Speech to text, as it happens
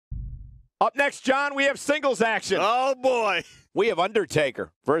Up next, John, we have singles action. Oh, boy. We have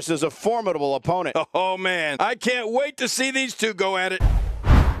Undertaker versus a formidable opponent. Oh, man. I can't wait to see these two go at it.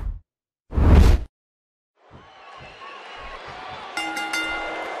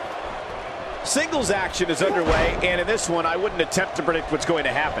 Singles action is underway, and in this one, I wouldn't attempt to predict what's going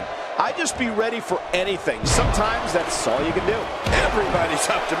to happen. I'd just be ready for anything. Sometimes that's all you can do. Everybody's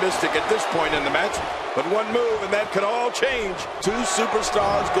optimistic at this point in the match, but one move and that could all change. Two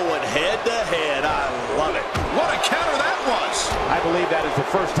superstars going head-to-head. I love it. What a counter that was. I believe that is the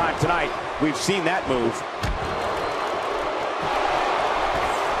first time tonight we've seen that move.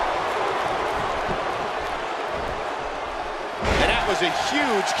 And that was a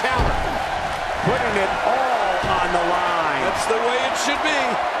huge counter. Putting it all on the line. That's the way it should be.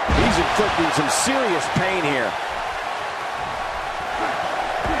 He's inflicting some serious pain here.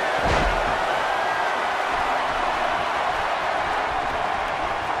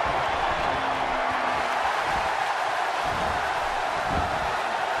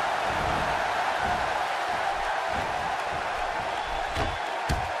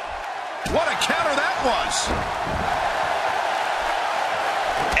 What a counter that was.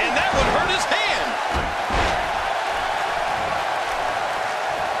 And that would hurt his hand.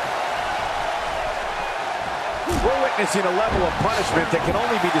 We're witnessing a level of punishment that can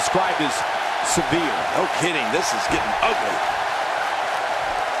only be described as severe. No kidding, this is getting ugly.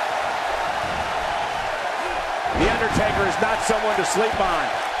 The Undertaker is not someone to sleep on.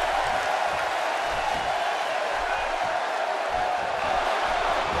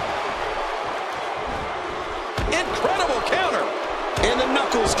 Incredible counter. And the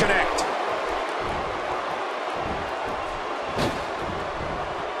knuckles connect.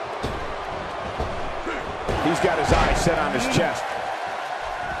 He's got his eyes set on his chest.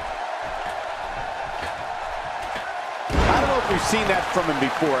 I don't know if we've seen that from him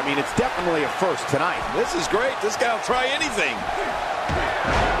before. I mean, it's definitely a first tonight. This is great. This guy will try anything.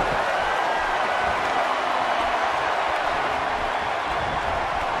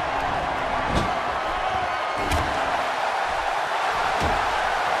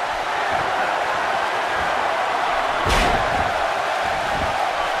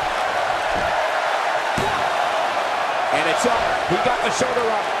 And it's up. He got the shoulder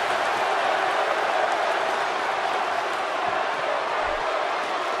up.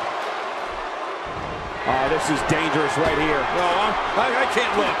 Oh, this is dangerous right here. No, I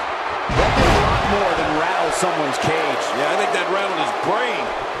can't look. That did a lot more than rattle someone's cage. Yeah, I think that rattled his brain.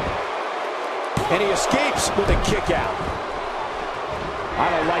 And he escapes with a kick out.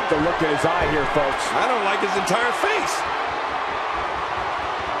 I don't like the look in his eye here, folks. I don't like his entire face.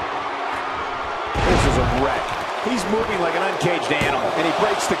 This is a wreck. He's moving like an uncaged animal, and he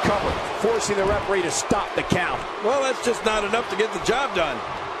breaks the cover, forcing the referee to stop the count. Well, that's just not enough to get the job done.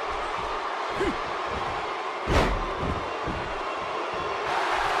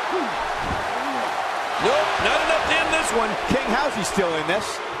 Nope, not enough to end this one. King, how's he still in this?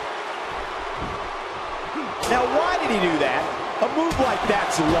 Now, why did he do that? A move like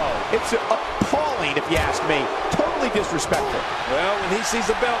that's low. It's appalling, if you ask me. Totally disrespectful. Well, when he sees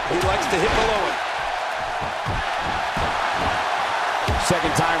a belt, he likes to hit below it.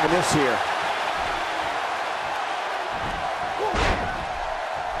 Second time with this here.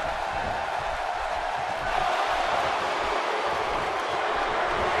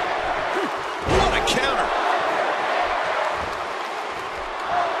 What a counter.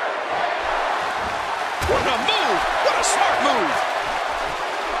 What a move. What a smart move.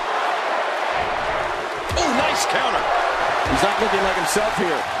 Oh, nice counter. He's not looking like himself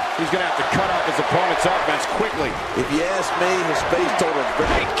here. He's going to have to cut off his opponent's offense quickly. If you ask me, his face told a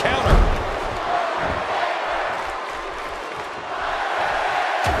Great counter.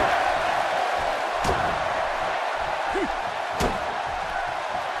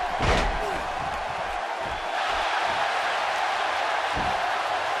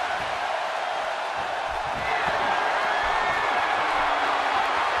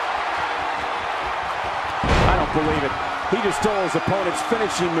 I don't believe it. He just stole his opponent's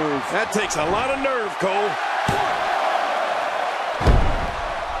finishing move. That takes a lot of nerve, Cole.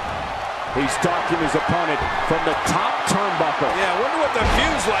 He's stalking his opponent from the top turnbuckle. Yeah, I wonder what the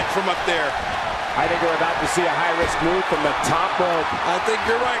view's like from up there. I think we're about to see a high-risk move from the top rope. I think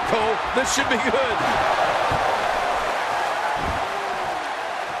you're right, Cole. This should be good.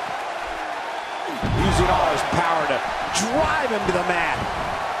 Using all his power to drive him to the mat.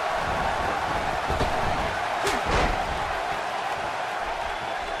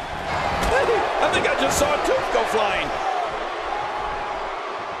 I think I just saw a tooth go flying.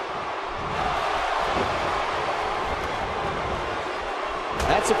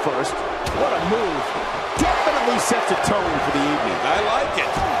 That's a first. What a move. Definitely sets a tone for the evening. I like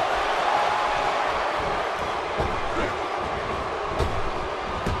it.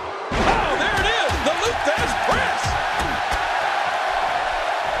 Oh, there it is. The Luthez press.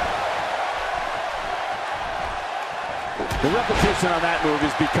 The repetition on that move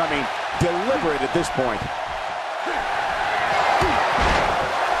is becoming deliberate at this point.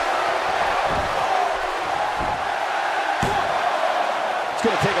 It's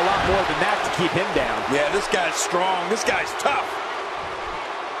going to take a lot more than that to keep him down. Yeah, this guy's strong. This guy's tough.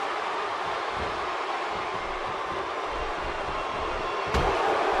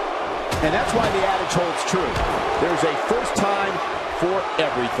 And that's why the adage holds true. There's a first time for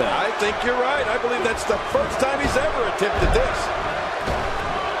everything. I think you're right. I believe that's the first time he's ever attempted this.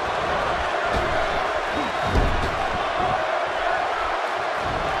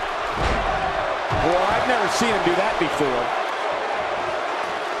 Well, I've never seen him do that before.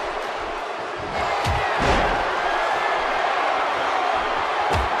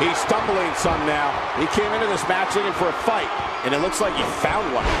 He's stumbling some now. He came into this match looking for a fight, and it looks like he found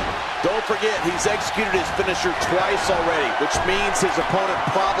one. Don't forget, he's executed his finisher twice already, which means his opponent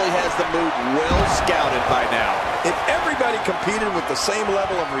probably has the move well scouted by now. If everybody competed with the same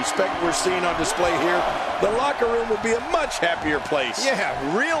level of respect we're seeing on display here, the locker room would be a much happier place. Yeah,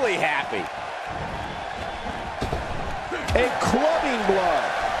 really happy. A clubbing blow.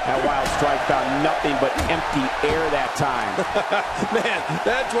 That wild strike found nothing but empty air that time. Man,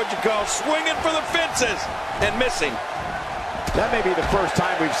 that's what you call swinging for the fences and missing. That may be the first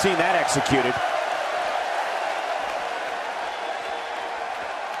time we've seen that executed.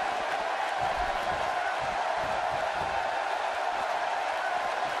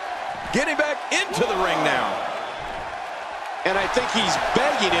 Getting back into the ring now. And I think he's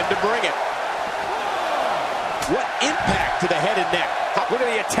begging him to bring it. What impact to the head and neck. Look at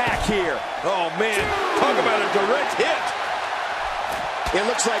the attack here. Oh, man, talk about a direct hit. It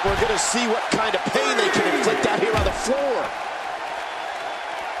looks like we're going to see what kind of pain they can inflict out here on the floor.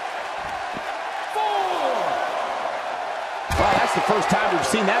 Well, that's the first time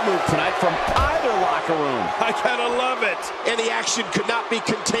we've seen that move tonight from either locker room. I gotta love it. And the action could not be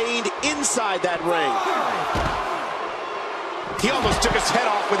contained inside that ring. He almost took his head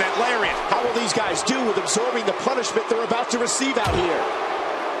off with that lariat. How will these guys do with absorbing the punishment they're about to receive out here?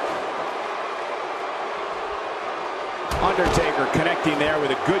 Undertaker connecting there with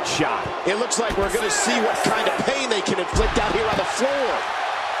a good shot. It looks like we're going to see what kind of pain they can inflict out here on the floor.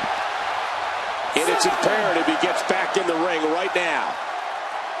 And it's imperative he gets back in the ring right now.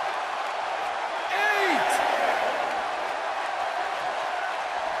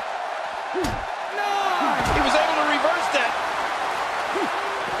 He was able to reverse that.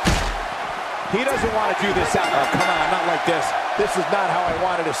 He doesn't want to do this out. Oh, come on, not like this. This is not how I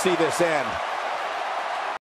wanted to see this end.